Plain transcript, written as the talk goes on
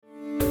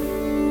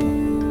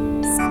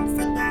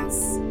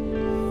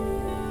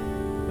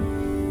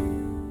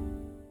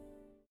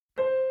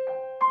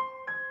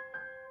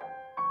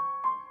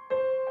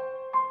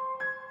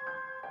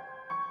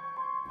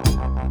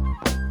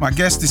My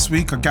guests this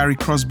week are Gary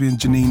Crosby and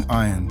Janine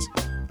Irons,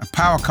 a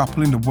power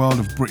couple in the world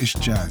of British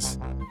jazz.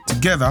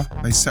 Together,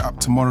 they set up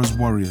Tomorrow's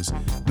Warriors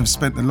and have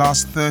spent the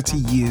last 30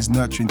 years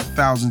nurturing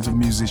thousands of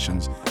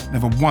musicians,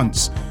 never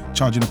once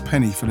charging a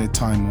penny for their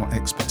time or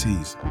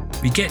expertise.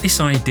 We get this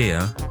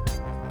idea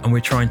and we're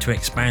trying to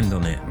expand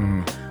on it.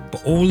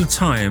 But all the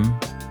time,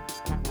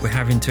 we're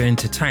having to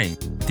entertain.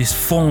 This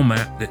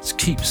format that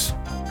keeps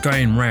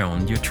going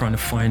round, you're trying to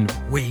find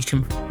where you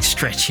can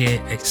stretch it,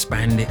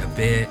 expand it a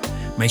bit,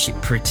 make it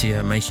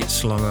prettier, make it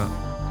slower.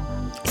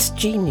 It's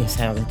genius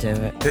how they do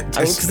it.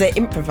 Because they're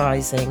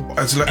improvising in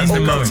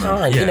the moment.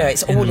 Time. Yeah,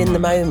 It's all in the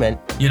moment.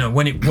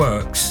 When it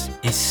works,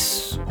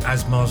 it's,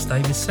 as Miles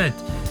Davis said,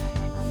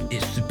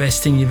 it's the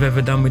best thing you've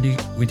ever done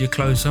with your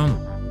clothes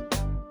on.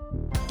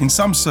 In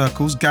some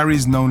circles, Gary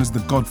is known as the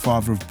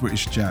godfather of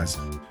British jazz.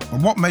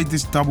 But what made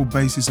this double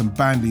bassist and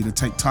band leader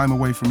take time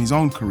away from his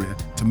own career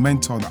to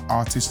mentor the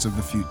artists of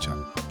the future?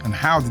 And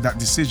how did that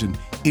decision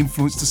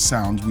influence the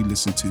sounds we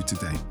listen to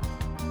today?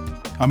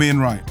 I'm Ian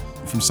Wright.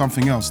 From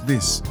Something Else,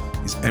 this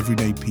is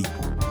Everyday People.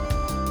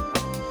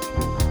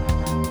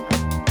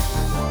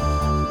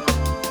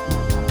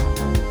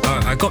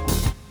 I got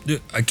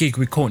a gig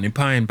with Courtney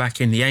Pine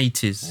back in the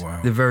 80s,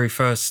 Wow. the very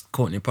first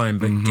Courtney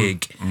Pine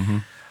gig.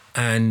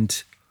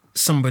 And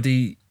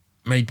somebody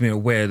made me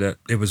aware that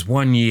there was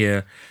 1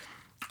 year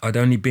I'd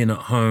only been at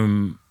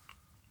home,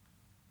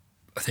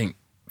 I think,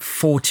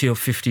 40 or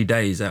 50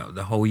 days out of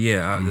the whole year,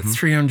 out of the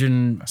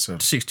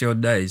 360 odd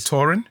days.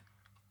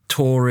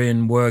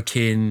 Touring,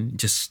 working,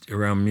 just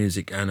around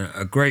music. And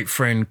a great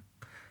friend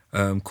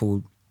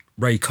called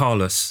Ray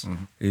Carlos,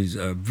 who's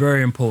a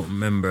very important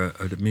member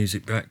of the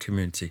Music Black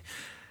community,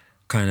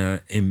 kind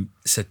of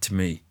said to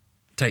me,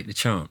 take the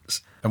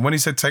chance. And when he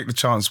said take the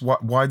chance,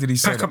 why did he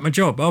say Pack up my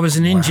job. I was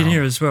an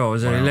engineer as well. I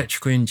was an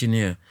electrical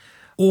engineer.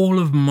 All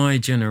of my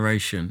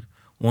generation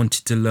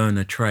wanted to learn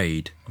a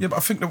trade. Yeah, but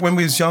I think that when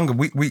we was younger,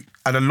 we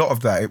had a lot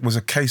of that. It was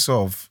a case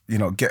of,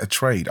 get a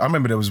trade. I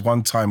remember there was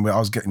one time where I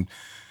was getting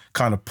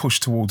kind of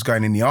pushed towards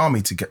going in the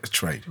army to get the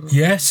trade.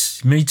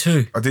 Yes, me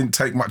too. I didn't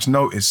take much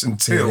notice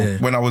until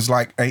when I was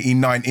like 18,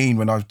 19,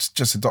 when I was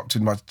just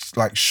adopted my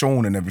like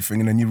Sean and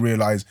everything, and then you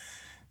realise,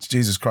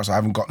 Jesus Christ, I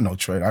haven't got no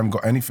trade, I haven't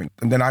got anything.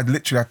 And then I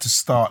literally had to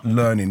start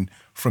learning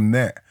from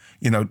there,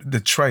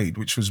 the trade,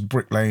 which was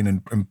bricklaying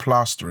and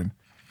plastering.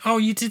 Oh,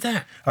 you did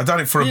that? I done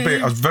it for a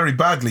bit. I was very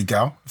badly,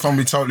 Gal, if I'm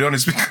being totally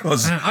honest,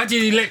 because... I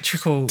did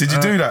electrical... Did you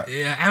do that?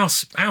 Yeah,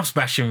 house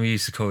bashing, we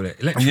used to call it,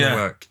 electrical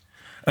work.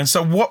 And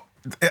so what,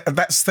 at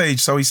that stage,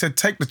 so he said,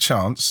 take the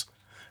chance,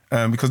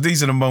 because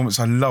these are the moments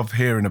I love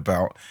hearing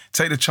about.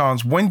 Take the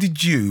chance. When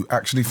did you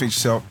actually think to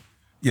yourself,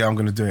 yeah, I'm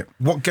going to do it?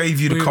 What gave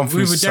you the confidence?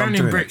 We were to start down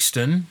in doing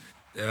Brixton.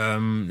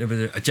 There was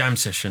a jam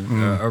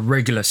session, a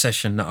regular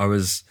session that I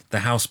was the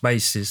house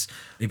bassist.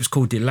 It was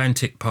called the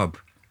Atlantic Pub.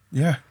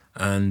 Yeah.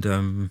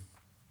 And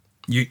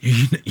you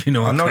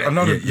know, I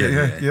know.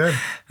 Yeah.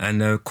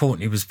 And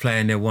Courtney was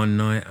playing there one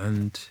night,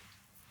 and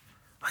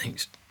I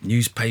think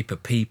newspaper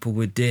people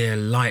were there,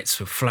 lights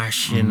were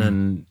flashing,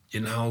 and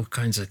all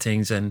kinds of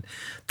things. And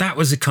that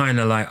was a kind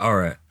of like, all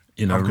right,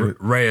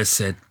 Rhea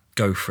said,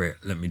 go for it.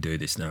 Let me do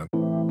this now.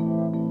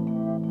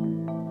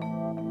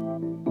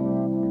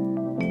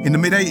 In the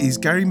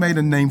mid-'80s, Gary made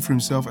a name for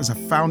himself as a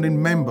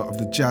founding member of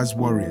the Jazz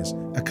Warriors,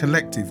 a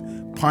collective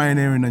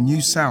pioneering a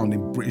new sound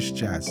in British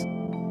jazz.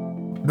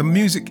 The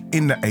music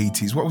in the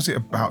 80s, what was it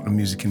about the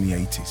music in the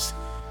 80s?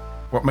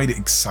 What made it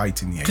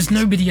exciting in the 80s? Because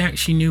nobody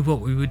actually knew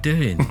what we were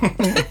doing.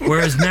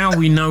 Whereas now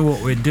we know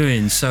what we're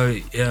doing, so...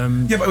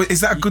 Yeah, but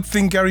is that a good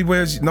thing, Gary,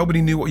 whereas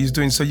nobody knew what you was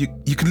doing, so you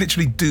could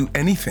literally do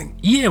anything?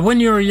 Yeah, when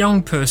you're a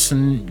young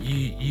person,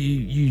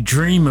 you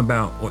dream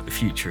about what the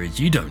future is.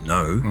 You don't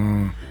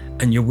know.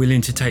 And you're willing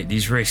to take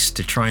these risks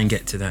to try and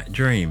get to that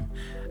dream.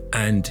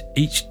 And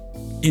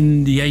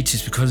in the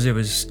 80s, because there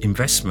was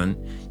investment,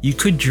 you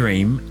could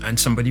dream and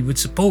somebody would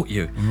support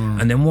you.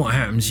 And then what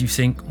happens, you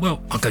think,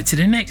 well, I'll go to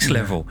the next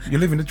level. You're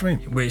living the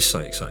dream. Well, it's so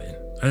exciting.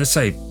 As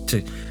I say,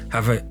 to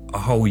have a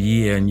whole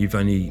year and you've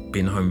only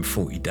been home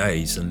 40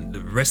 days and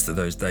the rest of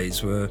those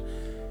days were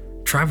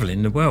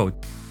travelling the world.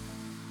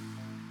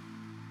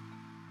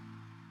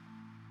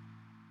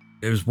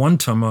 There was one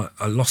time I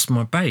lost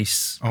my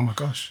bass. Oh my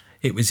gosh.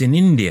 It was in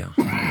India.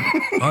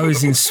 I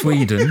was in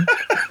Sweden.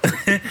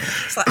 Wait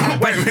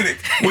a minute.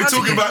 We're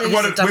talking about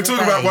one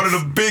of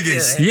the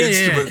biggest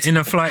instruments. In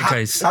a flight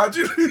case. How'd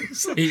you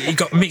lose? It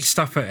got mixed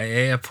up at an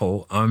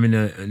airport. I'm in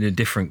a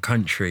different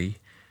country,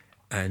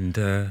 and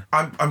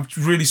I'm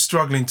really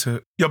struggling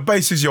to. Your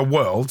bass is your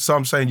world, so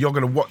I'm saying you're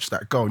going to watch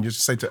that go and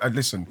just say to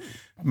listen,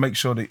 make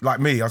sure that, like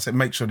me, I said,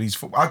 make sure these.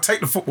 I'll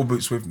take the football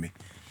boots with me.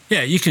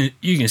 Yeah, you can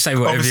say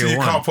whatever Obviously, you want. Obviously, you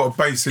can't put a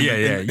bass in.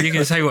 Yeah. You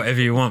can say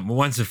whatever you want, but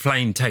once the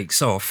plane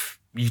takes off,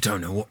 you don't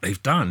know what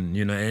they've done.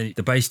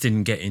 The bass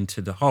didn't get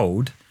into the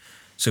hold,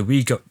 so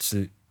we got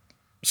to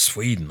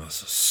Sweden or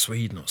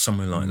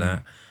somewhere like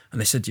that, and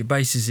they said your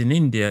bass is in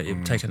India.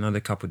 It'll take another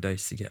couple of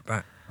days to get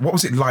back. What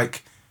was it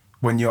like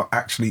when you're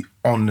actually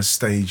on the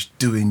stage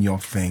doing your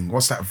thing?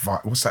 What's that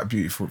vibe? What's that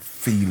beautiful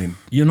feeling?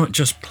 You're not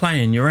just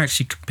playing, you're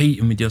actually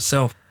competing with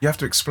yourself. You have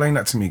to explain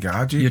that to me, guy.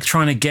 How do you... You're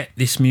trying to get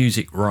this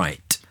music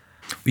right.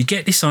 We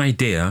get this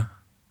idea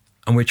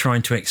and we're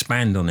trying to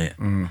expand on it.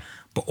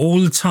 But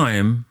all the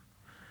time,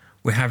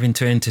 we're having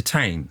to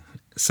entertain.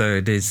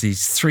 So there's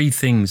these three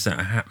things that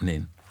are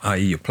happening.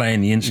 You're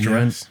playing the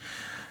instrument,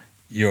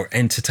 you're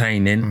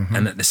entertaining,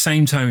 and at the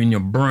same time in your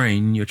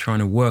brain, you're trying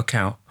to work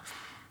out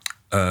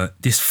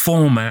this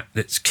format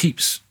that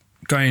keeps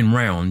going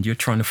round. You're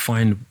trying to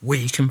find where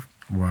you can,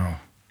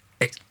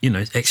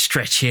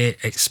 stretch it,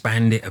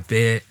 expand it a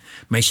bit,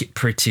 make it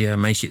prettier,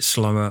 make it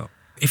slower.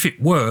 If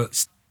it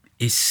works,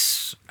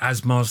 it's,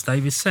 as Miles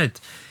Davis said,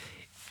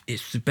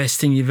 it's the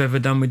best thing you've ever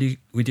done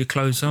with your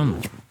clothes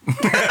on.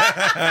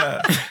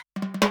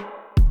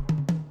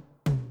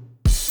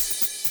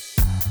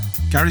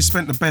 Gary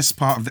spent the best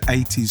part of the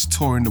 80s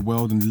touring the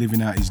world and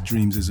living out his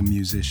dreams as a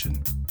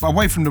musician. But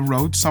away from the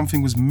road,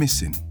 something was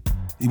missing.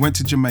 He went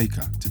to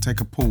Jamaica to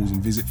take a pause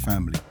and visit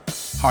family,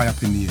 high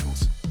up in the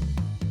hills.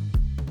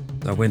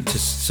 I went to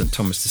St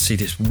Thomas to see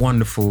this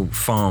wonderful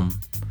farm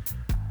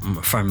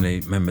my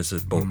family members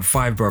had bought.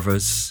 5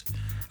 brothers.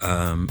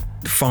 The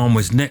farm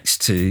was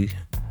next to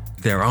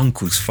their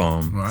uncle's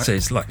farm. Right. So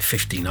it's like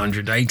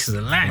 1,500 acres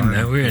of land.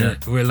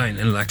 Right. We're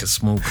in like a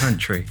small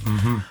country.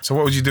 So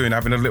what was you doing?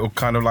 Having a little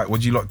kind of like,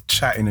 was you lot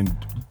chatting and...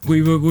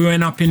 We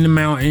went up in the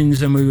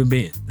mountains and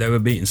they were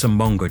beating some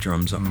bongo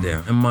drums up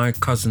there. And my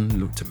cousin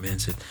looked at me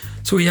and said,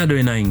 "So what are you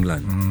doing in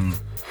England?"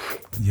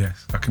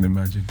 Yes, I can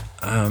imagine.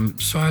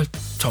 So I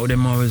told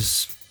him I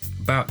was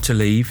about to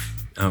leave.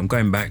 I'm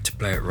going back to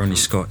play at Ronnie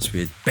Scott's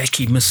with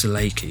Becky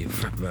Musaleki,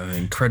 an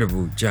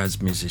incredible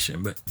jazz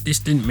musician. But this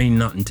didn't mean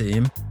nothing to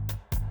him.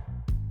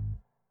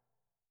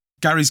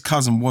 Gary's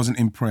cousin wasn't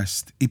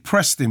impressed. He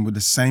pressed him with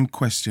the same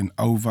question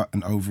over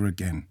and over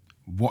again.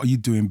 What are you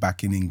doing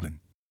back in England?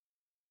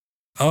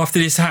 After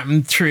this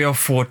happened 3 or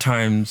 4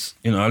 times,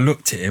 I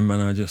looked at him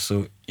and I just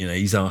thought,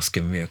 he's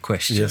asking me a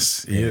question.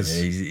 Yes, he is.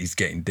 He's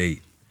getting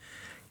deep.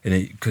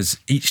 Because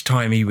each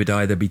time he would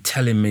either be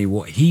telling me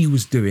what he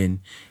was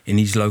doing in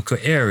his local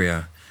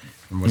area.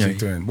 And what was he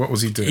doing? What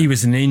was he doing? He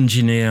was an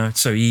engineer,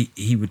 so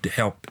he would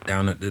help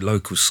down at the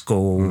local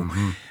school,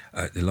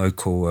 at the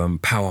local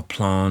power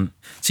plant.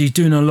 So he's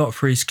doing a lot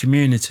for his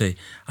community.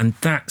 And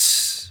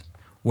that's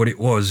what it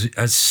was.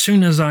 As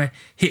soon as I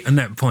hit on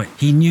that point,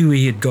 he knew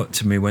he had got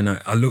to me when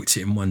I looked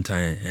at him one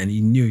time, and he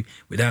knew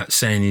without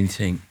saying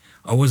anything,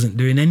 I wasn't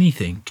doing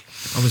anything.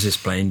 I was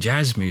just playing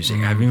jazz music,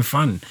 having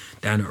fun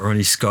down at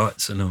Ronnie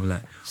Scott's and all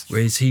that.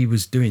 Whereas he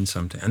was doing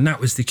something. And that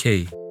was the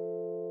key.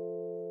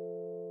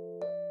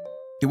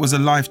 It was a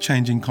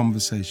life-changing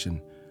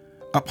conversation.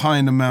 Up high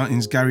in the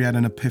mountains, Gary had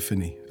an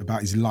epiphany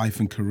about his life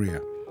and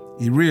career.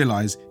 He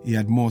realised he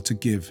had more to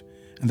give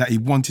and that he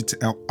wanted to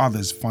help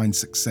others find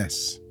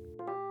success.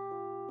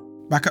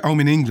 Back at home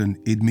in England,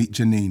 he'd meet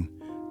Janine,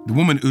 the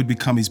woman who'd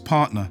become his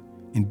partner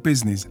in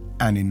business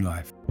and in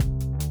life.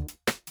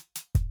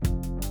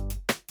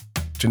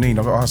 Janine,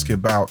 I've got to ask you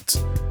about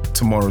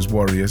Tomorrow's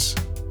Warriors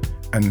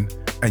and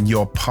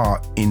your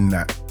part in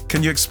that.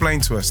 Can you explain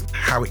to us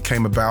how it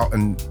came about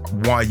and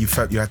why you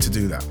felt you had to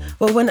do that?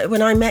 Well,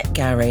 when I met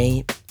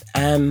Gary,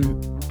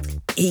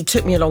 he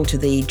took me along to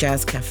the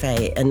Jazz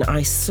Cafe and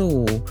I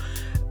saw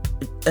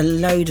a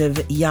load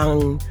of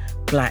young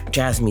black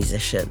jazz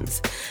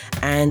musicians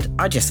and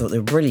I just thought they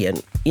were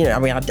brilliant.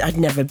 I'd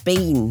never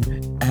been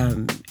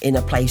in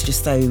a place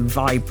just so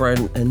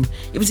vibrant and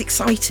it was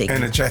exciting.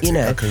 Energetic,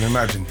 I can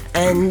imagine.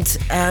 And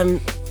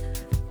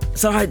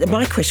so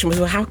my question was,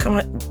 well, how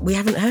come we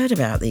haven't heard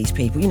about these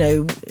people?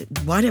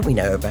 Why don't we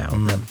know about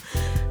them?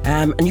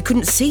 And you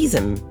couldn't see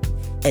them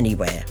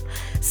anywhere.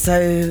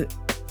 So,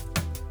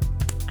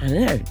 I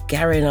don't know,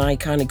 Gary and I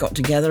kind of got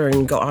together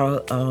and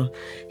got our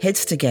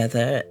heads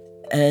together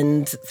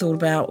and thought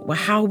about, well,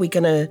 how are we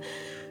going to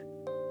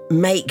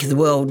make the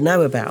world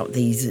know about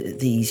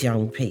these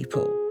young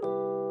people?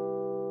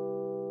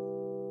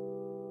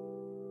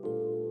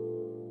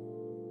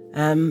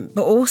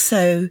 But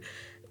also,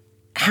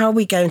 how are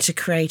we going to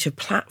create a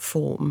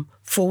platform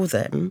for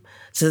them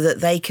so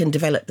that they can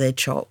develop their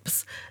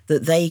chops,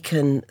 that they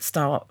can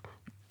start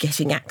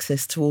getting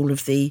access to all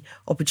of the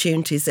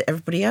opportunities that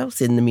everybody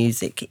else in the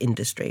music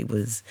industry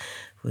was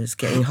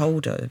getting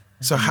hold of?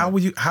 So how are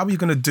you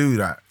going to do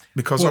that?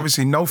 Because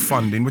obviously no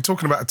funding. We're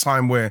talking about a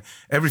time where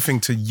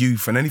everything to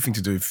youth and anything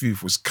to do with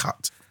youth was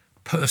cut.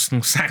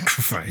 Personal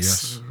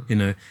sacrifice.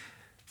 Yes.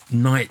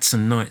 Nights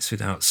and nights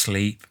without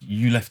sleep.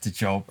 You left a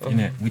job.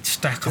 We'd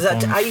stack up on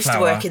flour. I used to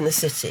work in the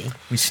city.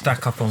 We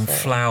stack up on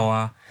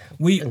flour.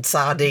 And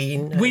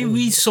sardine.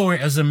 We saw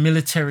it as a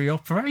military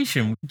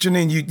operation.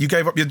 Janine, you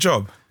gave up your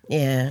job?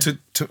 Yeah.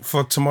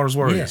 For Tomorrow's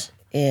Warriors?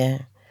 Yeah.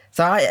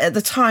 So at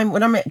the time,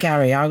 when I met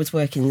Gary, I was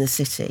working in the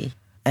city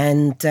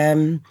and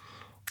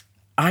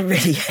I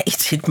really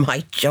hated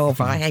my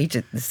job. I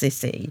hated the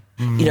city.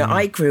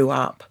 I grew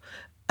up...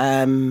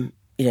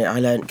 I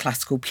learned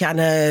classical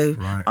piano,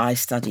 right. I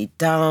studied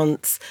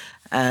dance.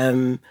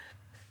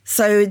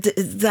 So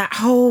that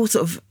whole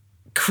sort of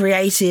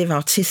creative,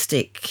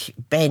 artistic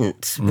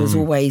bent was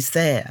always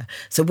there.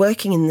 So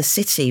working in the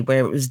city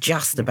where it was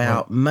just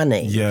about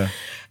money,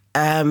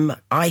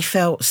 I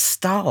felt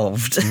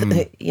starved,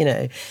 you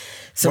know.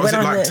 So what was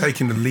when it like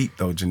taking the leap,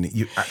 though, Janine?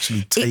 You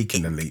actually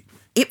taking the leap?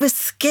 It was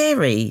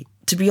scary,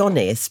 to be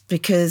honest,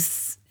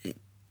 because,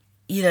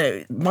 you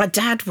know, my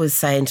dad was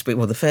saying to me,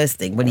 well, the first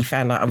thing, when he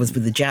found out I was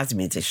with a jazz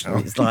musician,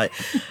 it was like,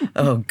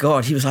 oh,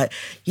 God. He was like,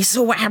 you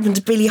saw what happened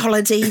to Billie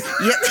Holiday? You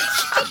know?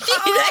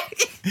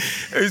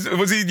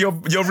 Was he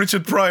your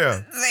Richard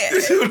Pryor?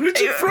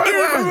 Richard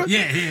Pryor?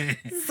 Yeah.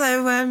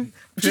 So,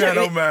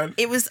 Piano Man.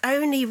 It was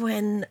only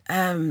when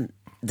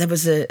there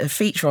was a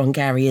feature on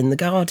Gary in The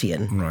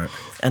Guardian. Right.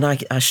 And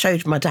I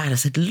showed my dad, I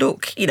said,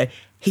 look, you know,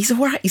 he's all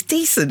right, he's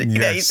decent. You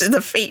know, he's in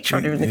the feature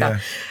on him in The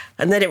Guardian.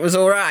 And then it was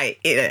all right,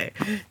 you know.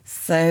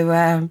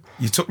 So...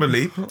 you took the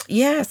leap?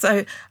 Yeah,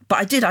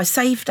 but I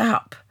saved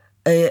up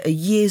a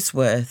year's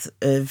worth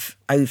of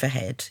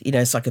overhead, you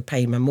know, so I could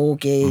pay my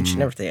mortgage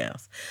and everything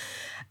else.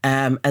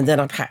 And then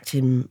I packed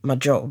in my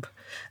job.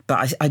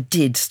 But I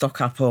did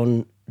stock up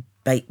on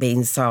baked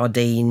beans,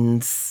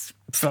 sardines,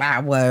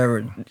 flour,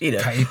 and, you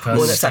know, paper,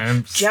 all that stuff,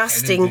 stamps,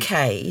 just anything. in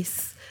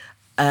case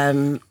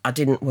I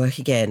didn't work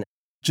again.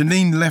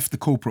 Janine left the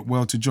corporate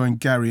world to join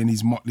Gary and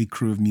his motley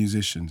crew of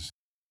musicians.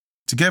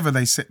 Together,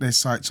 they set their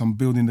sights on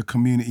building the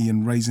community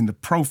and raising the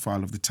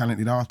profile of the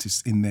talented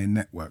artists in their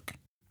network.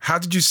 How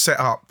did you set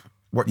up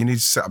what you need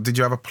to set up? Did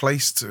you have a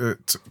place?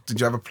 Did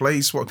you have a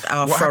place? What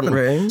Our what front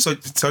happened? room. So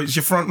it's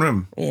your front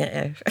room.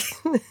 Yeah.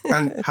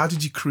 And how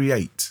did you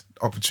create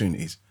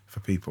opportunities for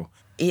people?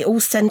 It all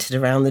centred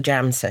around the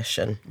jam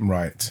session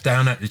Right.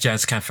 Down at the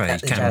Jazz Cafe,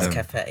 at the Camden. Jazz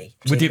Cafe.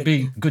 Would it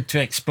be good to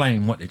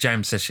explain what the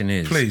jam session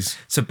is? Please.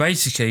 So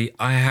basically,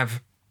 I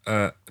have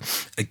a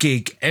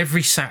gig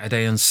every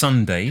Saturday and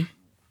Sunday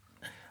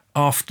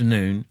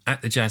afternoon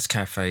at the Jazz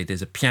Cafe.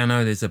 There's a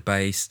piano, there's a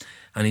bass,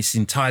 and it's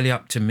entirely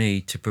up to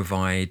me to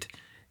provide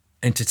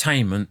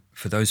entertainment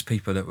for those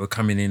people that were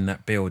coming in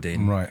that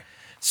building. Right.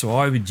 So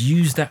I would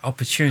use that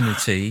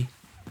opportunity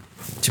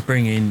to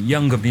bring in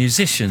younger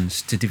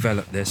musicians to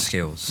develop their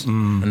skills.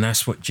 And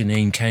that's what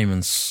Janine came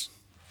and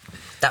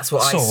That's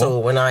what I saw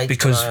when I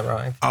because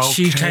arrived.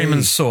 she Okay. came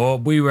and saw.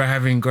 We were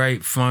having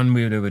great fun.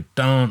 There were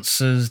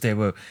dancers. There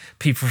were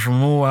people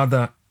from all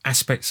other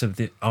aspects of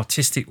the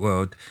artistic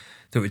world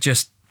that were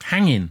just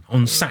hanging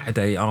on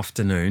Saturday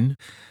afternoon,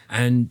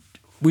 and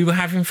we were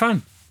having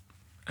fun.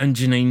 And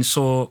Janine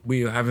saw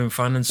we were having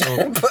fun and saw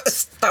Put a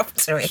stop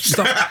to it.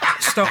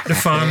 stop the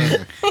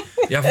fun.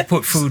 You have to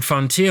put food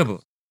on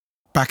table.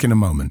 Back in a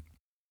moment.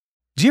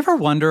 Do you ever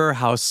wonder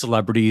how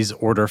celebrities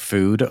order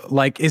food?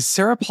 Like, is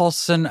Sarah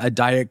Paulson a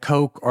Diet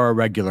Coke or a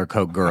regular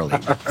Coke girlie?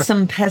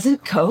 Some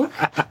peasant Coke?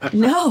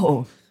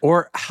 No.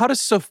 Or how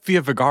does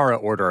Sofia Vergara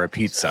order a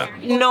pizza?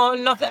 No,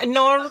 nothing,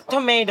 no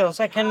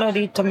tomatoes. I cannot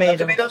eat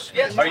tomatoes.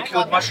 Are you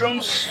cool with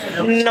mushrooms?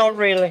 Not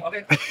really.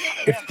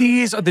 If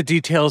these are the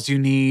details you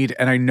need,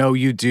 and I know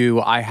you do,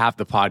 I have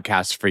the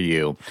podcast for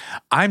you.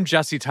 I'm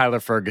Jesse Tyler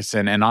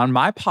Ferguson, and on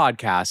my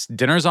podcast,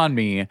 Dinners on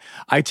Me,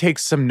 I take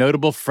some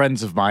notable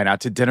friends of mine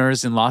out to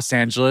dinners in Los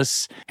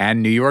Angeles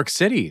and New York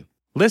City.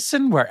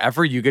 Listen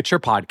wherever you get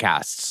your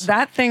podcasts.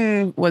 That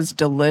thing was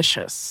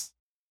delicious.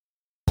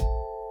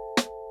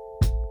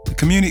 The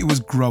community was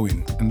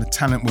growing and the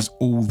talent was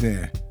all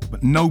there,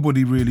 but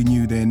nobody really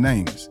knew their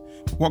names.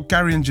 What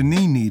Gary and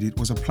Janine needed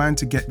was a plan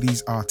to get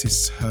these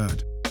artists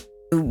heard.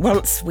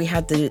 Once we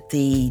had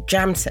the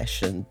jam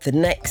session, the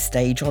next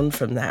stage on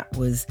from that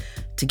was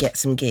to get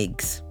some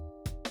gigs.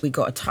 We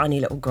got a tiny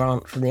little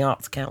grant from the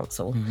Arts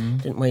Council,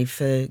 didn't we,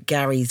 for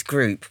Gary's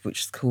group,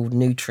 which is called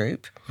New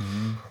Troupe,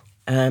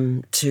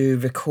 to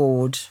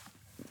record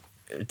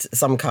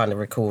some kind of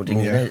recording.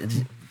 Yeah. You know.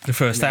 The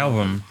first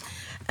album.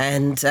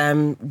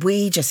 And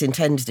we just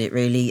intended it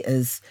really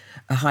as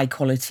a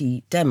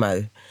high-quality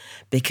demo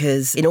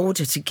because in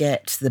order to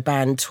get the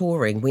band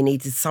touring, we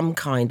needed some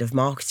kind of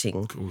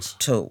marketing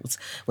tools.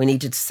 We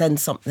needed to send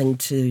something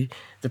to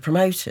the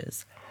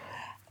promoters.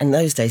 In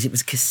those days, it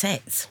was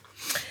cassettes.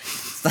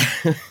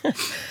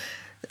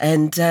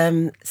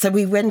 So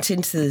we went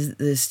into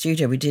the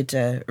studio, we did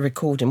a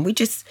recording. We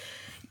just,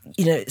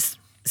 you know,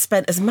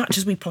 spent as much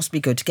as we possibly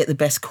could to get the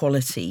best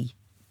quality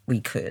we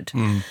could.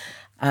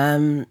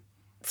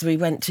 So we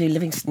went to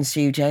Livingston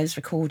Studios,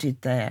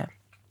 recorded there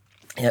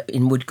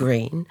in Wood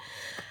Green.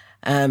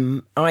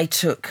 I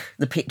took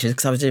the pictures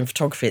because I was doing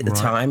photography at the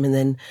time. And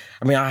then,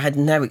 I mean, I had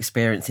no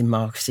experience in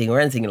marketing or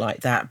anything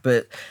like that.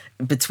 But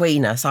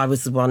between us, I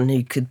was the one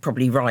who could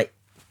probably write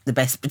the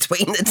best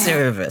between the two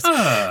of us. So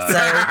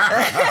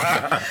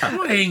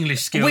My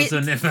English skills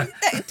are never...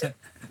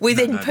 with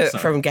input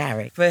from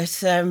Gary.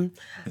 But,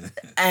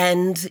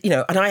 and, you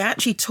know, and I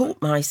actually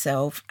taught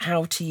myself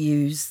how to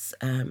use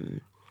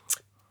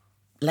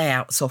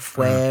layout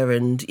software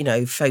and, you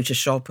know,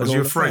 Photoshop and Was all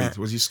you of afraid? that.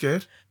 Was you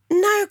scared?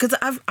 No, because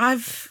I'm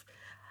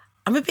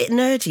a bit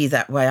nerdy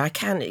that way. I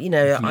can, you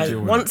know, can deal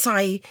with once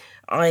I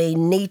I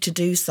need to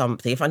do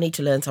something, if I need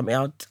to learn something,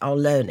 I'll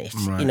learn it.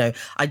 Right.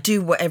 I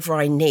do whatever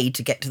I need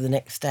to get to the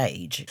next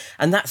stage.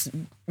 And that's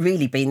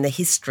really been the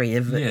history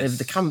of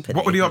the company.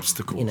 What were the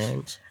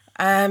obstacles?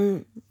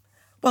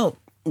 Well,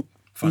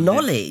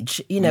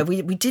 knowledge.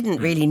 We didn't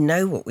really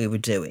know what we were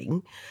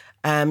doing.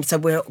 So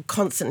we're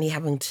constantly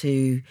having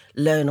to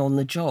learn on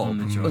the job,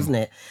 wasn't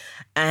it?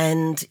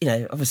 And,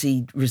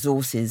 obviously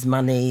resources,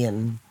 money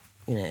and,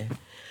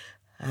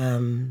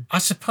 I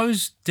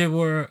suppose there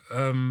were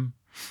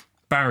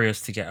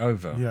barriers to get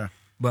over. Yeah.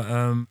 But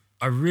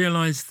I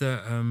realised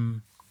that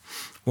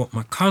what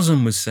my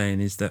cousin was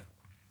saying is that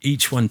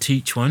each one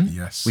teach one,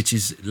 Yes. which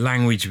is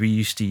language we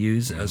used to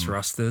use as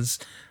Rastas.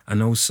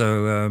 And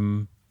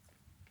also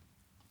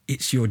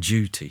it's your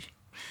duty.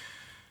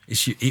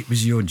 It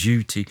was your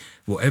duty.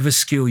 Whatever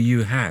skill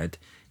you had,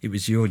 it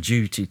was your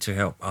duty to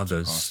help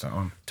others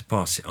to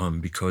pass it on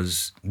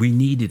because we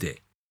needed it.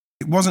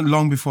 It wasn't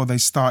long before they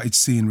started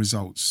seeing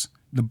results.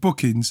 The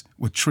bookings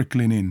were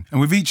trickling in, and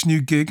with each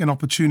new gig, an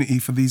opportunity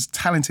for these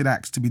talented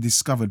acts to be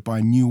discovered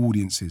by new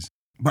audiences.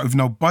 But with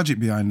no budget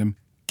behind them,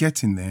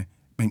 getting there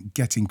meant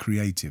getting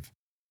creative.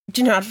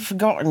 Do you know, I'd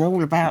forgotten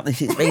all about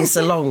this. It's been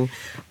so long.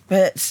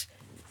 But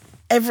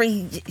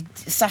every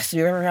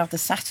Saturday or every other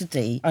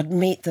Saturday, I'd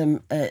meet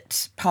them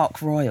at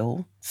Park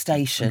Royal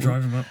Station. And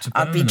drive them up to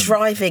I'd be Birmingham.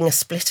 driving a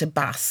splitter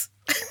bus.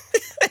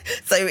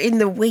 So in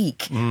the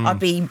week, I'd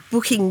be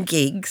booking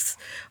gigs.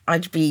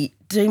 I'd be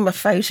doing my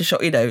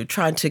Photoshop,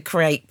 trying to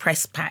create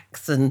press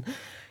packs and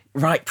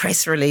write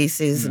press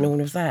releases and all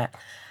of that.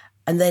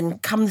 And then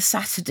come the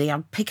Saturday,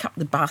 I'd pick up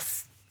the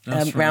bus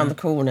round the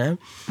corner,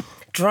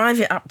 drive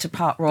it up to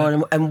Park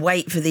Royal and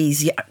wait for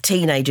these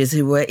teenagers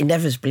who were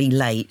inevitably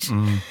late.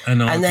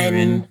 And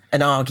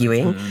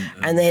arguing.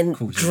 And then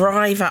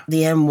drive up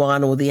the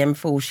M1 or the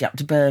M40 up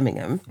to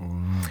Birmingham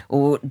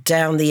or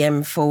down the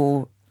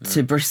M4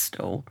 to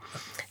Bristol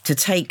to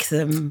take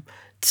them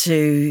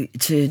to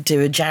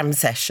do a jam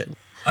session.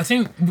 I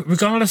think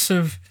regardless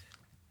of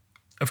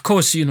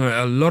course,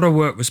 a lot of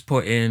work was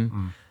put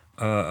in,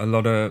 a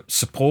lot of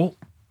support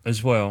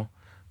as well.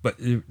 But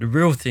the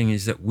real thing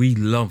is that we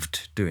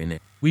loved doing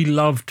it. We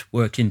loved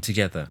working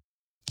together.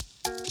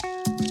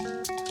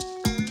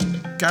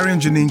 Gary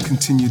and Janine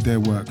continued their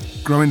work,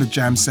 growing the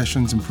jam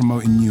sessions and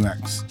promoting new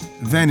acts.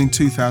 Then in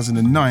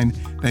 2009,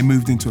 they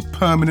moved into a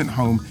permanent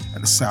home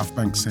at the South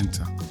Bank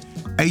Centre.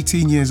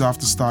 18 years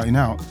after starting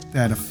out, they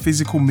had a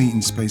physical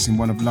meeting space in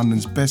one of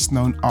London's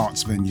best-known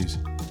arts venues.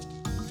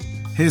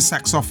 Here's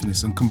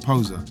saxophonist and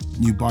composer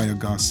Nubia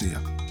Garcia.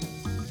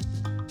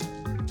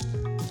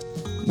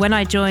 When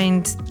I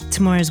joined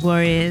Tomorrow's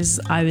Warriors,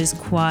 I was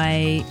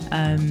quite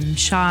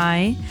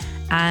shy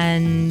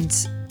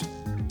and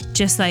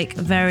just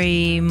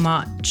very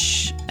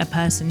much a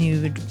person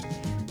who would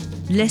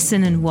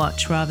listen and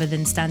watch rather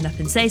than stand up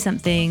and say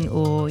something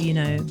or,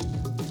 I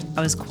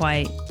was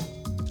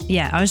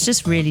I was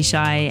just really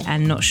shy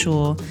and not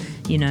sure,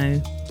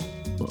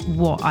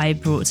 what I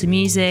brought to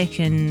music.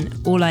 And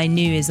all I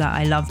knew is that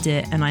I loved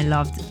it and I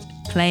loved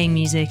playing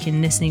music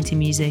and listening to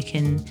music,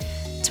 and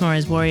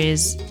Tomorrow's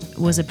Warriors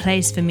was a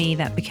place for me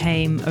that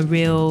became a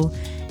real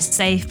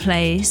safe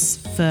place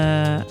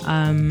for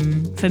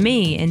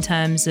me in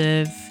terms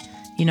of,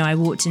 I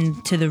walked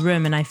into the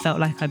room and I felt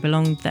like I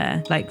belonged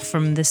there,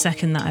 from the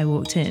second that I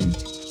walked in.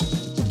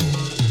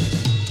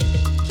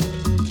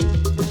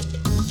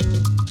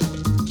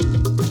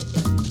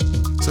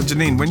 So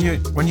Janine,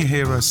 when you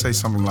hear her say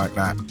something like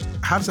that,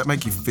 how does that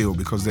make you feel?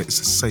 Because it's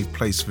a safe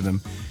place for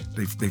them.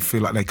 They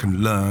feel like they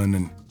can learn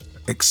and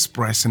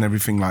express and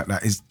everything like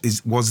that.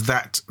 Was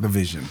that the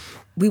vision?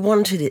 We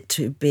wanted it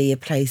to be a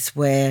place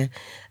where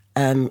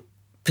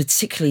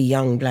particularly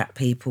young black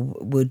people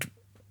would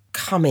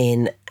come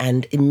in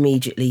and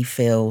immediately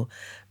feel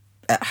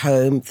at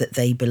home, that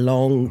they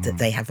belong, that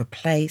they have a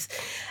place,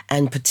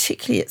 and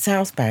particularly at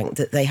South Bank,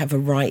 that they have a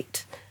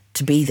right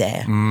to be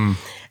there.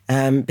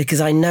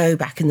 Because I know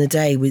back in the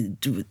day, with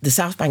the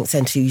South Bank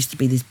Centre used to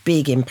be this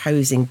big,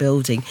 imposing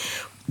building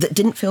that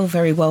didn't feel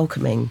very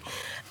welcoming.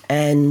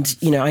 And,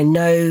 I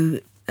know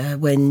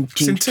when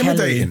Jude it's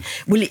intimidating.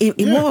 Kelly... Well,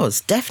 it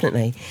was,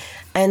 definitely.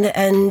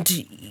 And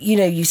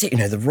you see,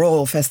 the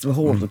Royal Festival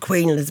Hall, the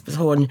Queen Elizabeth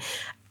Hall,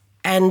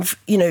 and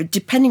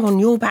depending on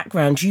your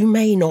background, you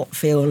may not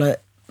feel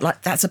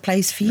like that's a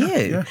place for you.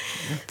 Yeah.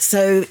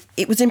 So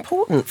it was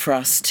important for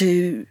us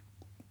to,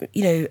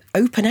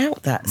 open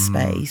out that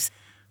space.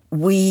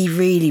 We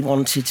really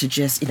wanted to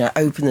just,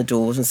 open the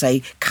doors and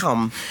say,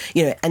 come,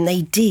 and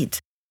they did.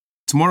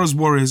 Tomorrow's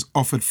Warriors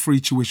offered free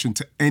tuition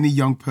to any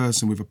young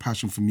person with a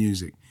passion for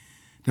music.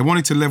 They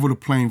wanted to level the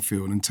playing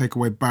field and take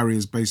away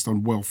barriers based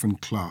on wealth and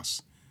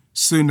class.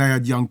 Soon they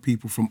had young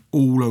people from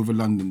all over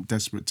London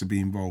desperate to be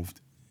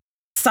involved.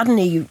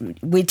 suddenly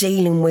we're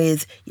dealing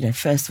with,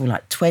 first of all,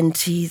 like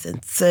 20s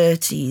and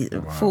 30s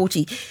and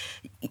 40,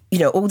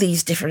 all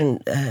these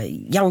different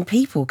young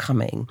people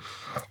coming,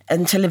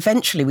 until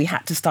eventually we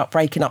had to start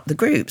breaking up the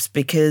groups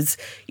because,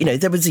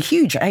 there was a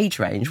huge age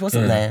range,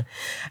 wasn't there?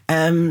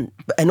 And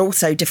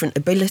also different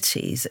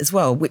abilities as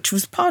well, which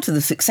was part of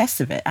the success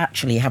of it,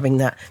 actually, having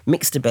that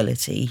mixed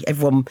ability,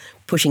 everyone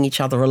pushing each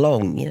other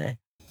along,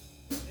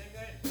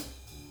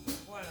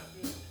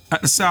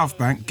 At the South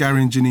Bank,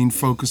 Gary and Janine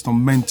focused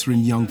on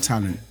mentoring young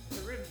talent.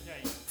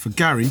 For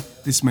Gary,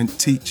 this meant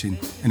teaching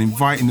and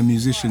inviting the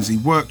musicians he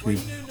worked with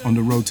on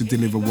the road to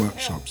deliver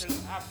workshops.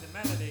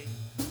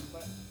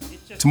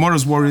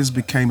 Tomorrow's Warriors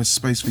became a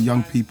space for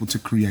young people to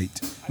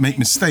create, make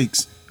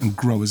mistakes and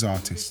grow as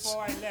artists.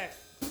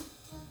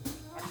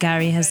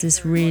 Gary has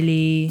this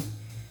really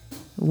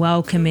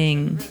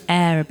welcoming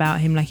air about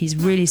him, like he's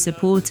really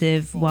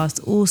supportive whilst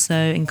also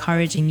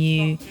encouraging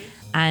you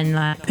and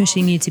like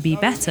pushing you to be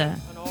better.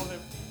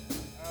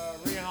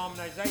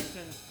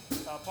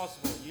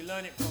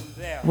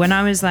 When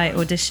I was like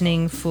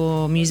auditioning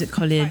for music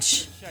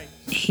college,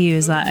 he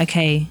was like,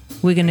 okay,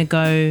 we're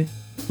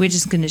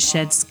just gonna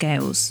shed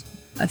scales.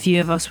 A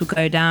few of us would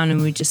go down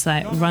and we'd just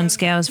like run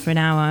scales for an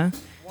hour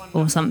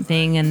or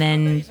something and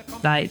then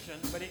like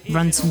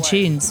run some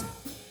tunes.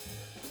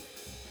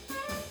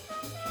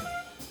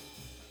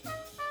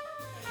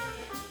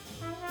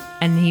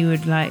 And he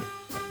would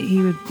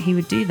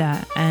do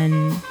that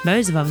and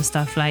loads of other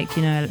stuff, like,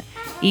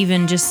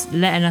 even just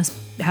letting us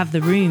have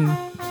the room.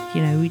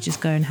 We'd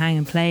just go and hang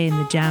and play, and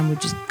the jam would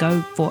just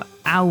go for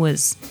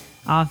hours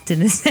after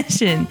the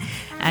session.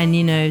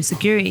 And,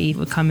 security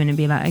would come in and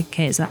be like,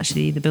 okay, it's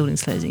actually the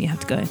building's closing, you have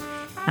to go.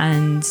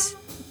 And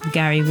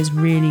Gary was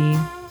really,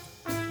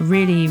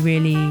 really,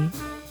 really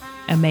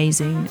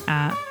amazing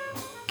at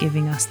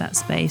giving us that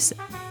space.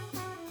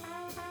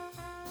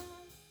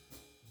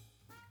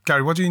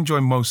 Gary, what do you enjoy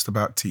most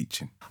about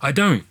teaching? I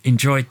don't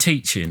enjoy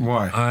teaching.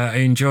 Why? I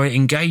enjoy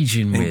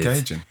engaging with.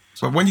 Engaging.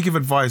 So when you give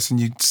advice and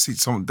you see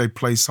they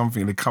play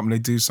something, they come and they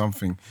do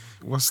something,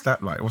 what's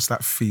that like? What's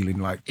that feeling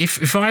like?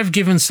 If I've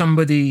given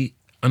somebody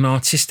an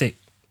artistic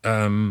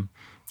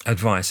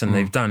advice and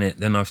they've done it,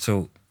 then I've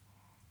thought,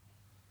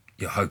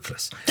 you're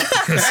hopeless.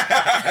 Because,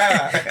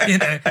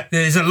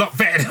 there's a lot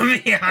better than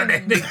me out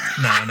there.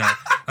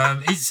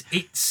 No.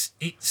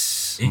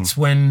 It's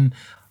when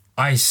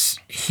I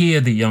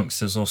hear the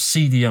youngsters or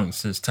see the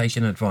youngsters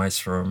taking advice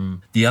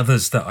from the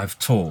others that I've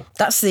taught.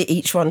 That's the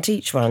each one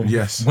teach one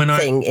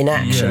thing in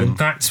action. Yeah,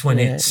 that's when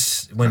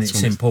it's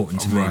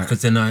important to me,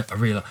 because then I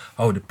realise,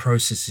 the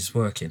process is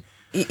working.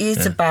 It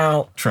is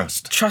about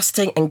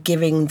trusting and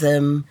giving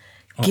them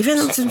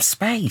some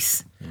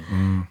space.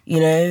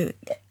 Mm.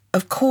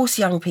 Of course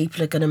young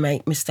people are going to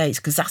make mistakes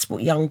because that's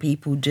what young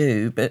people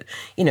do, but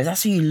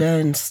that's how you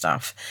learn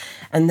stuff.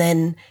 And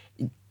then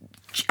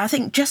I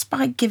think just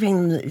by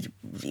giving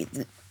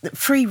the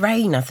free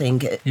rein,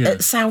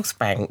 at South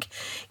Bank,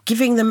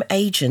 giving them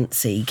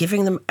agency,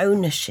 giving them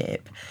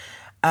ownership,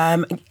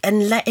 and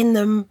letting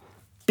them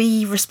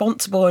be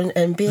responsible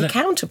and be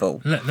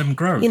accountable. Let them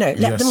grow.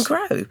 Let them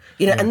grow.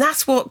 And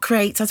that's what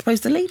creates, I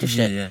suppose, the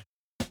leadership. Yeah.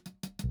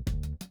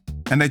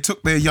 And they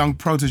took their young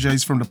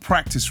protégés from the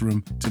practice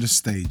room to the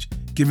stage,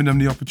 giving them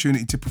the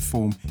opportunity to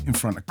perform in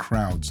front of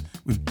crowds,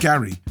 with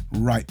Gary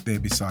right there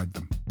beside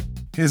them.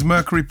 Here's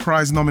Mercury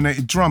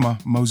Prize-nominated drummer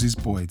Moses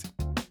Boyd.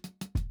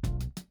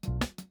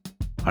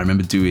 I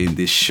remember doing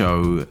this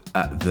show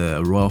at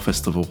the Royal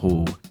Festival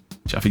Hall,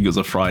 which I think it was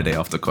a Friday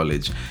after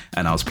college,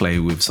 and I was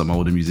playing with some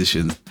older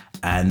musicians.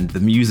 And the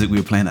music we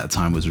were playing at the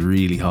time was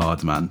really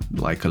hard, man.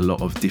 Like a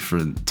lot of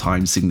different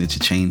time signature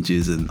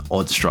changes and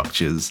odd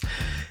structures.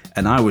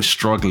 And I was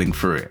struggling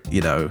through it,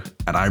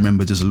 and I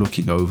remember just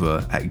looking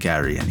over at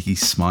Gary and he's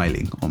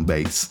smiling on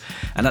bass.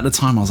 And at the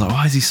time I was like,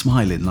 why is he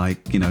smiling?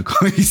 Like,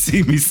 can't he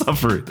see me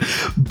suffering?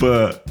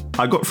 But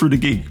I got through the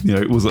gig,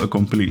 it wasn't a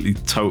completely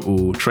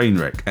total train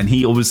wreck. And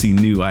he obviously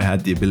knew I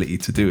had the ability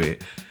to do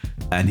it.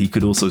 And he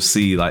could also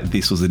see like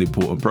this was an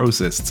important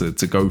process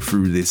to go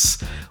through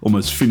this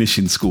almost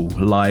finishing school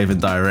live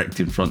and direct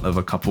in front of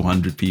a couple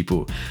hundred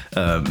people,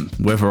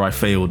 whether I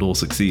failed or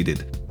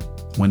succeeded.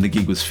 When the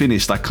gig was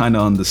finished, I kind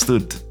of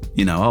understood,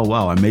 oh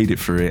wow, I made it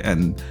through it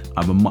and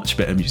I'm a much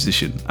better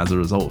musician as a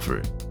result for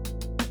it.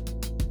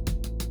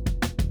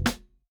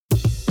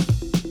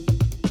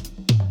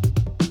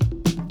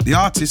 The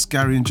artists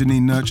Gary and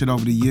Janine nurtured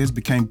over the years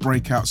became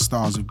breakout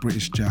stars of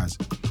British jazz,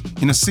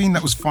 in a scene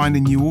that was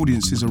finding new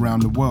audiences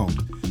around the world.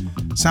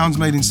 Sounds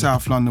made in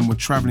South London were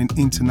travelling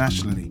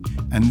internationally,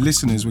 and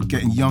listeners were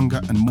getting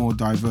younger and more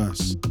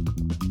diverse.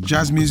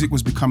 Jazz music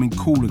was becoming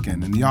cool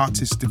again, and the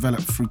artists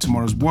developed through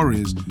Tomorrow's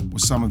Warriors were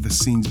some of the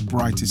scene's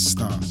brightest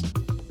stars.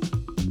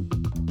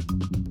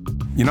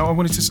 I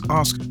wanted to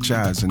ask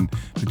jazz and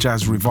the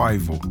jazz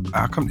revival,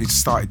 how come it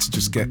started to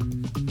just get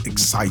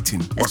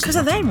exciting? It's because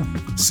of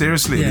them.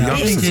 Seriously? Yeah, the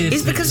youngsters?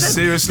 It's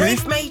because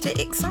they've made it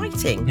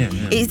exciting. Yeah.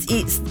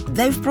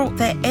 They've brought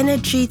their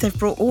energy, they've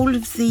brought all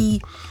of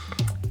the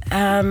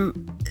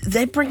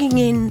they're bringing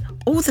in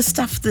all the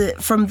stuff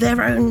that from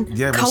their own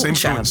what's culture.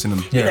 influencing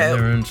them? You know,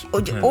 their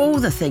own- all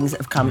the things that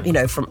have come, you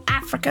know, from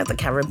Africa, the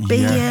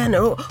Caribbean,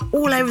 all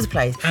over the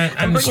place,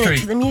 And the bringing it street.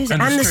 to the music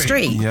And the and the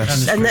street. street.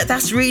 Yes. And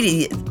that's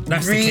really,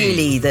 That's the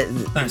key.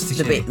 That's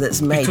the bit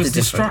that's made because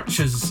the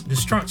difference. the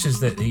structures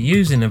that they're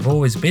using have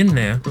always been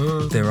there.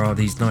 There are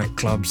these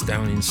nightclubs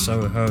down in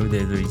Soho.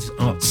 There are these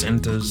art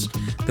centres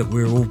that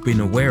we've all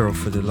been aware of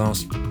for the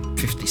last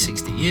 50,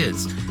 60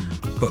 years.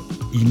 But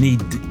you need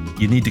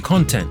the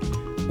content.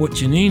 What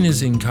Janine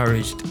has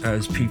encouraged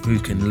as people who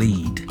can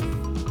lead.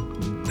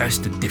 That's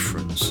the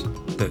difference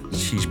that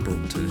she's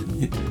brought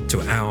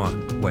to our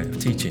way of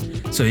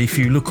teaching. So if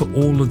you look at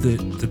all of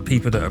the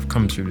people that have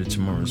come through the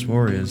Tomorrow's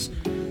Warriors,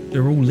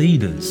 they're all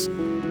leaders.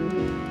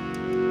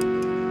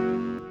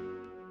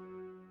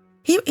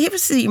 Here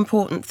was the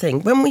important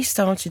thing. When we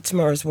started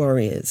Tomorrow's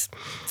Warriors,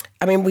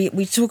 I mean,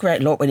 we talk about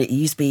it a lot when it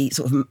used to be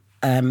sort of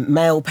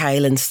male,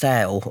 pale and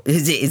stale,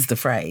 is the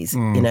phrase,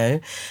 you know.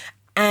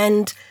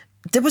 And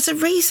there was a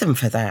reason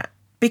for that,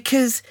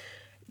 because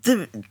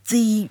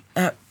the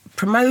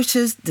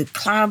promoters, the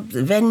club,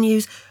 the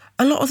venues,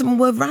 a lot of them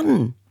were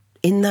run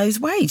in those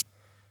ways.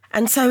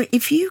 And so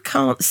if you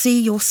can't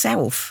see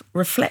yourself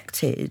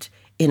reflected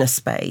in a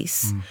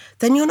space,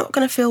 then you're not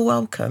going to feel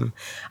welcome.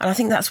 And I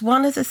think that's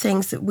one of the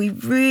things that we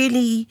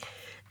really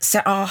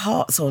set our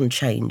hearts on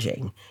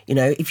changing. You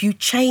know, if you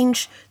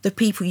change the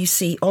people you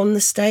see on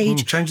the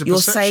stage, change the you're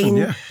perception,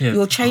 saying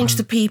you'll change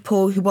the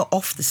people who are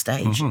off the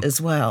stage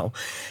as well.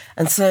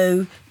 And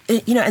so,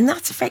 you know, and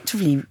that's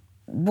effectively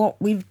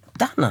what we've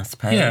done, I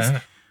suppose.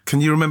 Yeah.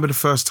 Can you remember the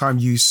first time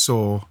you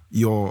saw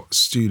your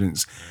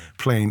students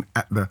playing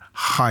at the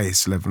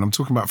highest level? I'm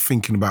talking about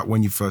thinking about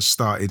when you first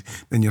started,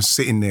 then you're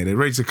sitting there, they're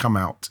ready to come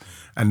out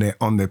and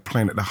they're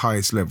playing at the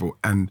highest level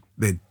and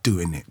they're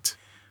doing it.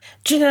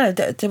 Do you know,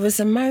 there was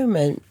a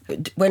moment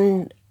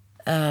when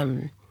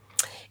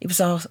it was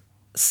our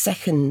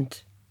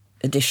second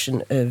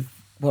edition of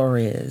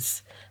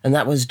Warriors, and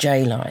that was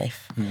J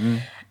Life.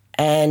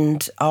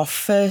 And our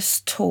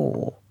first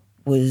tour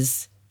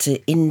was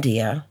to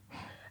India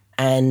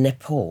and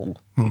Nepal.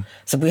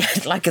 So we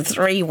had like a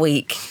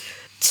 3-week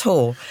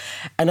tour.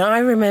 And I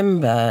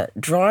remember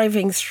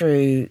driving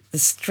through the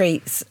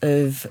streets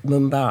of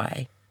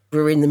Mumbai. We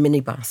were in the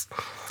minibus.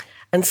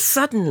 And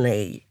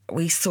suddenly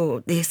we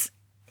saw this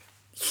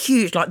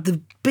huge, like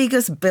the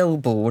biggest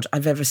billboard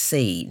I've ever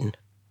seen,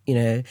 you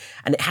know,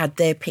 and it had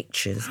their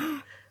pictures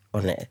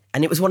on it.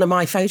 And it was one of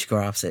my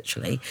photographs,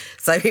 actually.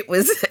 So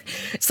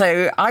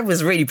I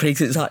was really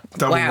pleased. It was like,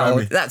 Double wow,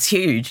 whammy. that's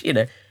huge, you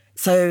know.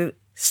 So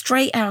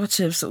straight out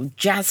of sort of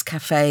Jazz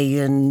Cafe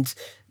and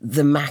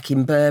the Mac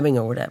in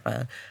Birmingham or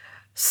whatever,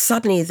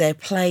 suddenly they're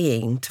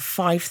playing to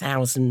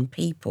 5,000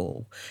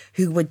 people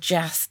who were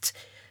just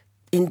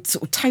in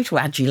sort of total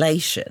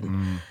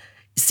adulation,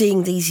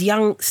 seeing these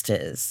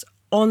youngsters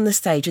on the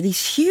stage, and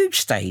these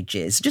huge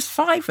stages, just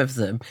 5 of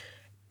them,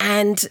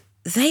 and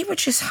they were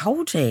just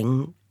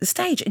holding the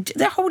stage.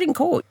 They're holding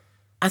court.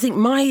 I think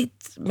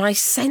my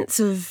sense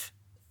of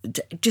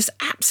just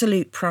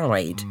absolute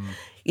pride,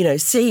 you know,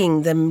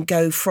 seeing them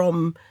go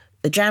from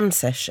a jam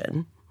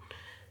session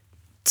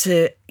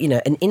to, you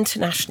know, an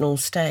international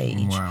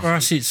stage. For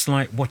us, it's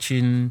like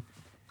watching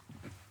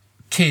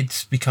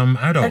kids become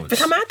adults.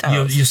 Become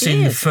adults, You're seeing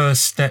the yes.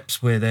 first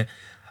steps where they're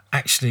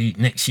actually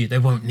next year they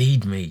won't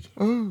need me.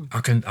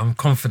 I'm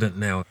confident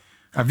now.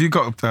 Have you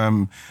got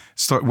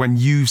when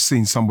you've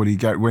seen somebody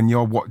go, when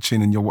you're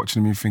watching and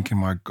them, you're thinking,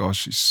 my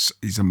gosh,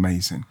 he's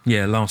amazing.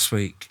 Yeah, last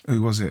week,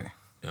 Who was it?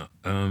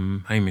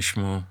 Hamish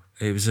Moore.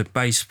 He was a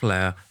bass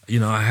player. You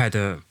know, I had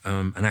an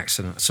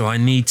accident, so I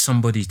need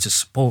somebody to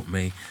support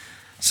me.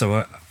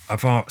 So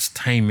I've asked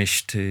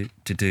Hamish to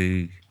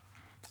do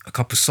a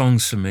couple of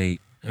songs for me.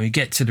 And we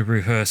get to the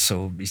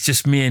rehearsal. It's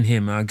just me and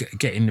him. I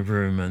get in the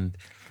room and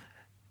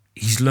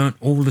he's learnt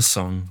all the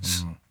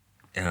songs.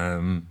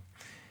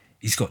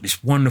 He's got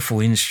this wonderful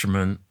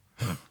instrument,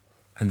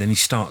 and then he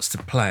starts to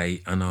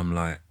play, and I'm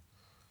like,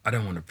 I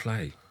don't want to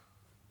play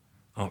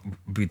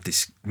with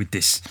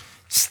this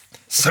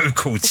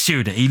so-called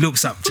student. He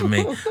looks up to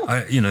me.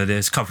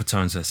 There's a couple of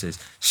times I says,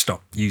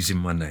 "Stop using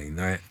my name."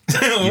 Right?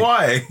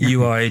 Why?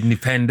 You are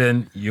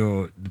independent.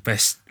 You're the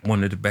best,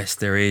 one of the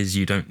best there is.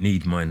 You don't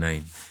need my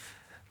name.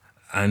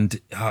 And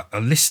I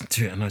listened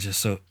to it, and I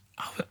just thought,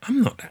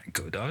 I'm not that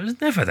good. I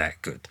was never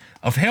that good.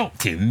 I've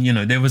helped him. You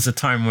know, there was a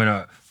time when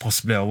I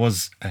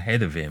was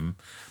ahead of him,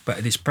 but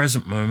at this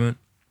present moment,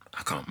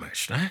 I can't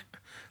match that.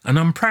 And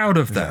I'm proud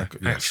of that,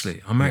 yes.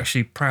 actually. I'm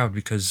actually proud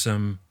because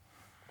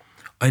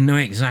I know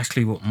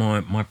exactly what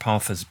my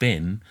path has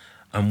been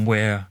and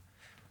where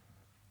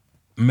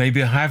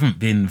maybe I haven't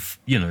been,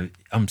 you know,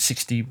 I'm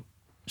 65.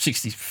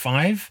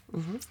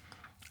 Mm-hmm.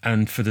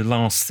 And for the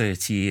last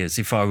 30 years,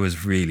 if I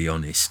was really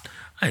honest,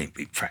 I ain't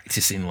been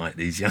practicing like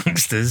these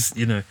youngsters.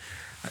 You know,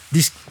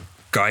 this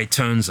guy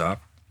turns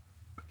up,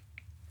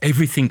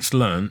 everything's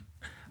learnt,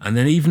 and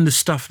then even the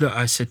stuff that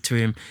I said to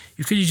him,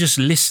 you could just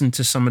listen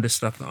to some of the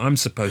stuff that I'm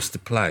supposed to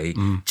play,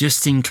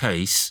 just in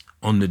case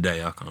on the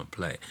day I can't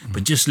play it.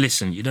 But just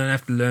listen, you don't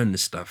have to learn the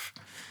stuff.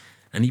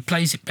 And he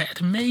plays it better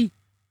than me.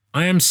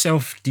 I am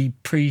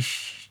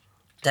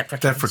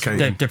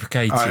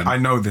deprecating. I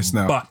know this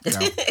now. But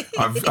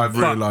I've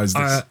realised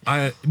this.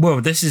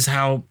 Well, this is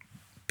how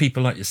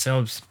people like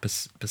yourselves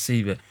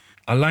perceive it.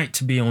 I like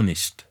to be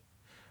honest.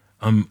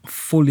 I'm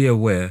fully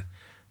aware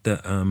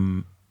that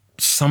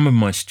some of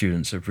my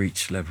students have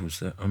reached levels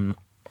that I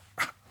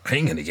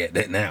ain't going to get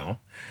there now.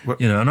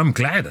 And I'm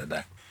glad at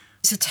that.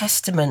 It's a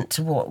testament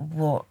to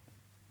what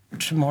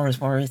Tomorrow's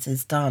Warriors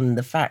has done.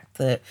 The fact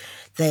that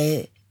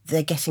they're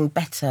getting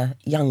better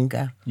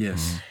younger.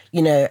 Yes.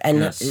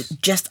 And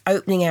just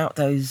opening out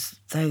those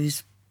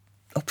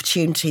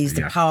opportunities,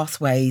 the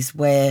pathways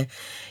where,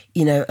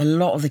 a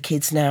lot of the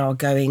kids now are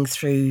going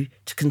through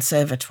to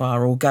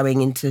conservatoire or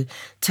going into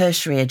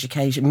tertiary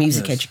education,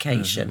 music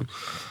education.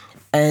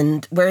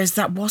 And whereas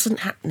that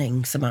wasn't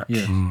happening so much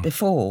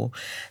before.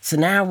 So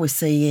now we're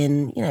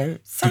seeing,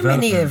 so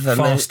many of them.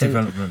 Fast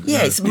development.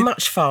 Yeah, it's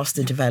much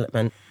faster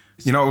development.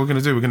 You know what we're going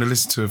to do? We're going to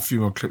listen to a few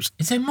more clips.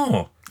 Is there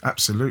more?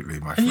 Absolutely,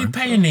 my friend. Are you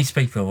paying these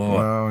people? Or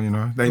well,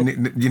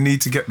 you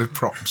need to get the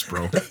props,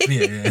 bro.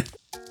 Yeah.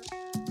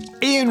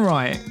 Ian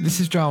Wright, this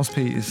is Giles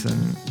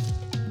Peterson.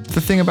 The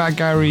thing about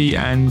Gary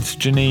and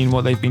Janine,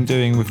 what they've been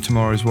doing with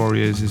Tomorrow's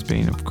Warriors has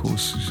been, of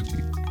course,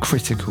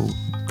 critical.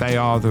 They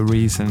are the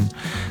reason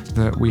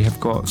that we have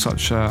got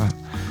such a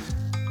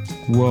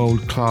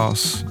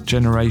world-class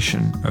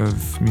generation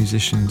of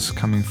musicians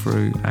coming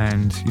through,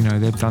 and,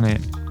 they've done it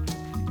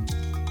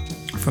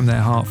from their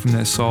heart, from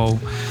their soul,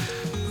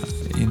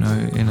 in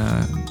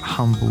a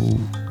humble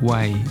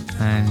way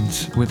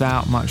and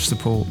without much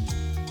support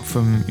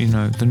from,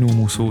 the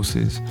normal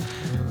sources.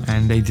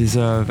 And they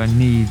deserve and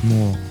need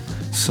more.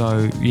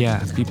 So,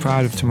 yeah, be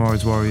proud of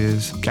Tomorrow's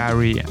Warriors,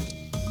 Gary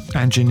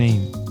and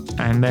Janine,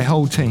 and their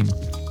whole team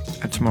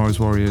at Tomorrow's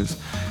Warriors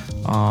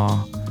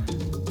are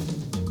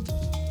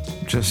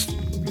just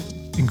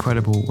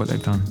incredible what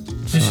they've done.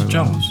 This is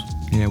Giles.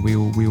 Yeah, we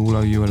all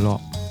owe you a lot.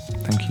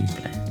 Thank you.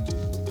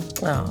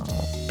 Oh,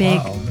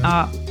 big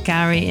up,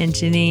 Gary and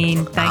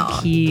Janine.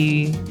 Thank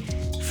you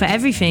for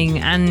everything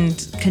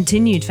and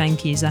continued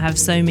thank yous. I have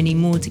so many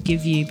more to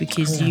give you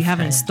because you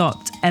haven't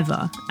stopped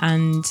ever,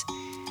 and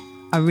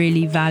I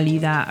really value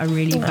that. I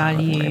really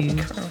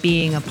value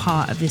being a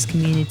part of this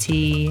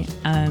community.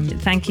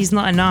 Thank you's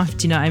not enough,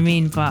 do you know what I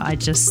mean? But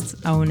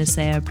I want to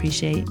say I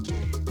appreciate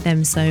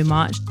them so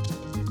much.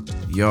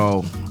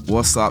 Yo,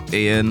 what's up,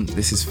 Ian?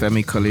 This is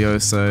Femi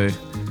Colioso.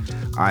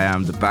 I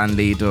am the band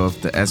leader of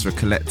the Ezra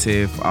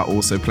Collective. I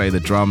also play the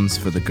drums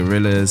for the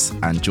Gorillaz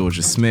and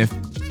Georgia Smith.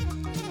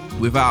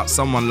 Without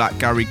someone like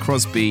Gary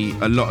Crosby,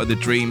 a lot of the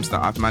dreams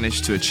that I've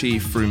managed to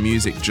achieve through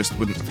music just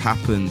wouldn't have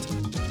happened.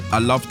 I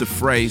love the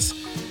phrase,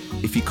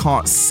 if you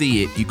can't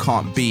see it, you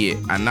can't be it.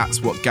 And that's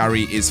what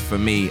Gary is for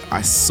me.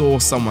 I saw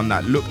someone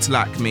that looked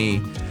like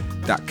me,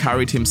 that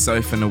carried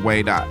himself in a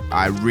way that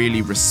I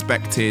really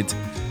respected,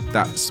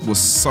 that was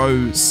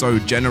so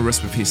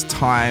generous with his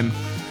time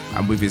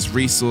and with his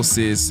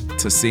resources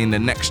to seeing the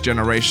next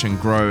generation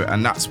grow.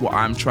 And that's what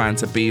I'm trying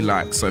to be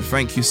like. So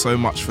thank you so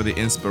much for the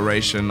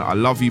inspiration. I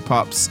love you,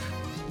 pups.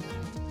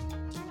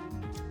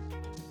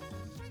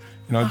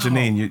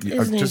 Janine,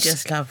 isn't he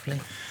just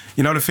lovely?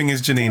 The thing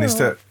is, Janine, is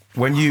that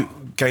when you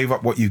gave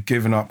up what you've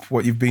given up,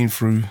 what you've been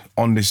through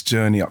on this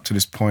journey up to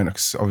this point,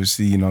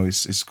 obviously,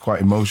 it's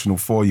quite emotional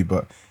for you,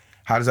 but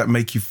how does that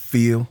make you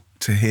feel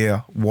to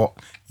hear what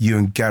you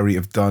and Gary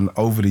have done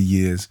over the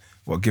years,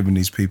 what given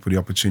these people the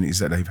opportunities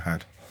that they've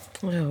had?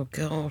 Oh,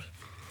 God.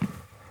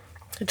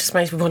 It just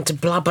makes me want to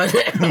blubber.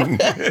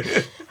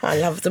 I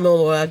love them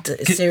all. I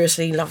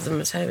seriously love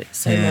them so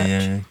much.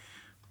 Yeah.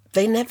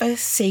 They never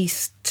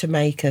cease to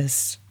make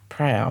us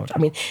proud. I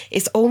mean,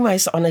 it's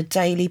almost on a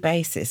daily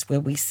basis where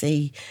we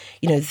see,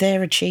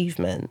 their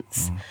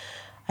achievements,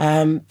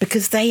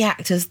 because they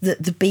act as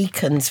the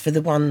beacons for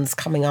the ones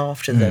coming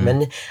after them.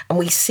 And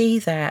we see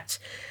that,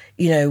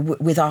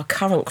 with our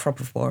current crop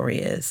of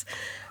warriors,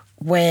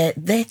 where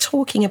they're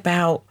talking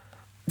about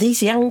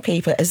these young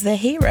people as their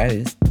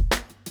heroes.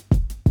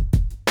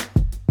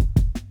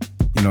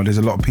 There's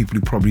a lot of people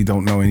who probably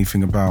don't know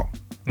anything about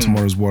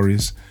Tomorrow's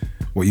Warriors,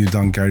 what you've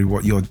done, Gary,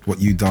 what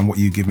you've done, what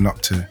you've given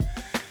up to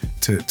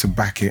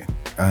back it.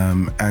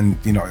 And,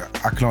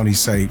 I can only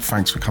say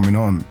thanks for coming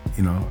on.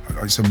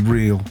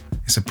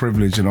 It's a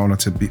privilege and honor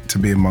to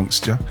be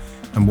amongst you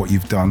and what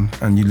you've done.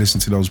 And you listen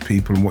to those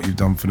people and what you've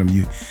done for them.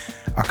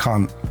 I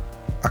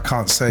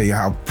can't say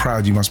how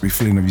proud you must be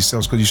feeling of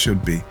yourselves, because you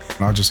should be.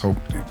 And I just hope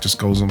it just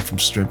goes on from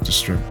strength to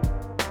strength.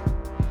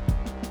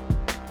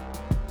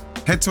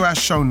 Head to our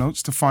show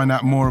notes to find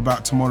out more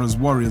about Tomorrow's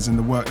Warriors and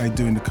the work they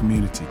do in the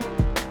community.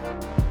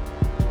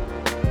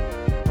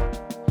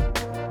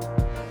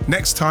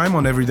 Next time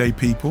on Everyday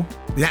People,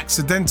 the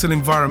accidental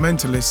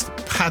environmentalist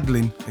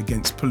paddling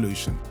against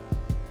pollution.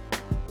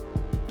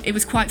 It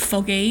was quite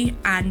foggy,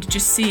 and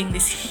just seeing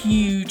this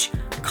huge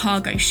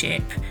cargo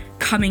ship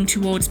coming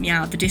towards me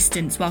out of the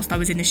distance whilst I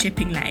was in the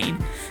shipping lane.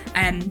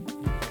 And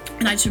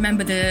I just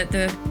remember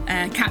the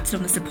captain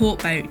on the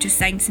support boat just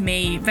saying to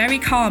me very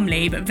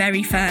calmly but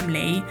very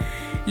firmly,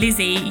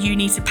 "Lizzie, you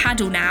need to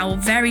paddle now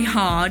very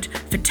hard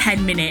for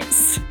 10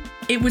 minutes.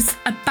 It was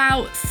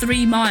about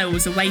 3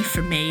 miles away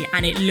from me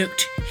and it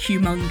looked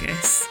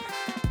humongous.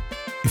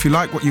 If you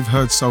like what you've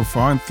heard so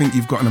far and think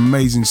you've got an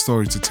amazing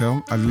story to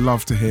tell, I'd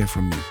love to hear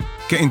from you.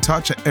 Get in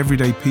touch at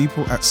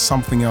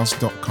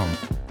everydaypeople@somethingelse.com.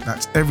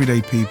 That's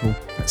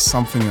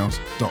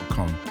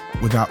everydaypeople@somethingelse.com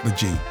without the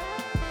G.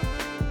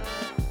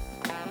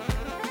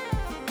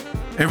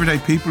 Everyday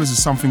People is a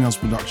Something Else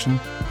production,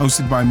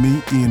 hosted by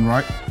me, Ian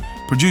Wright,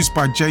 produced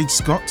by Jade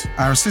Scott.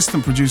 Our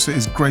assistant producer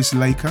is Grace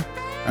Laker.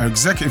 Our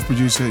executive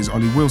producer is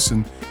Ollie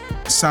Wilson.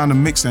 The sound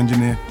and mix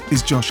engineer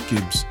is Josh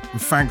Gibbs,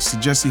 with thanks to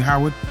Jesse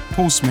Howard,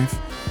 Paul Smith,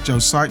 Joe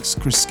Sykes,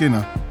 Chris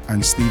Skinner,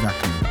 and Steve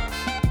Ackerman.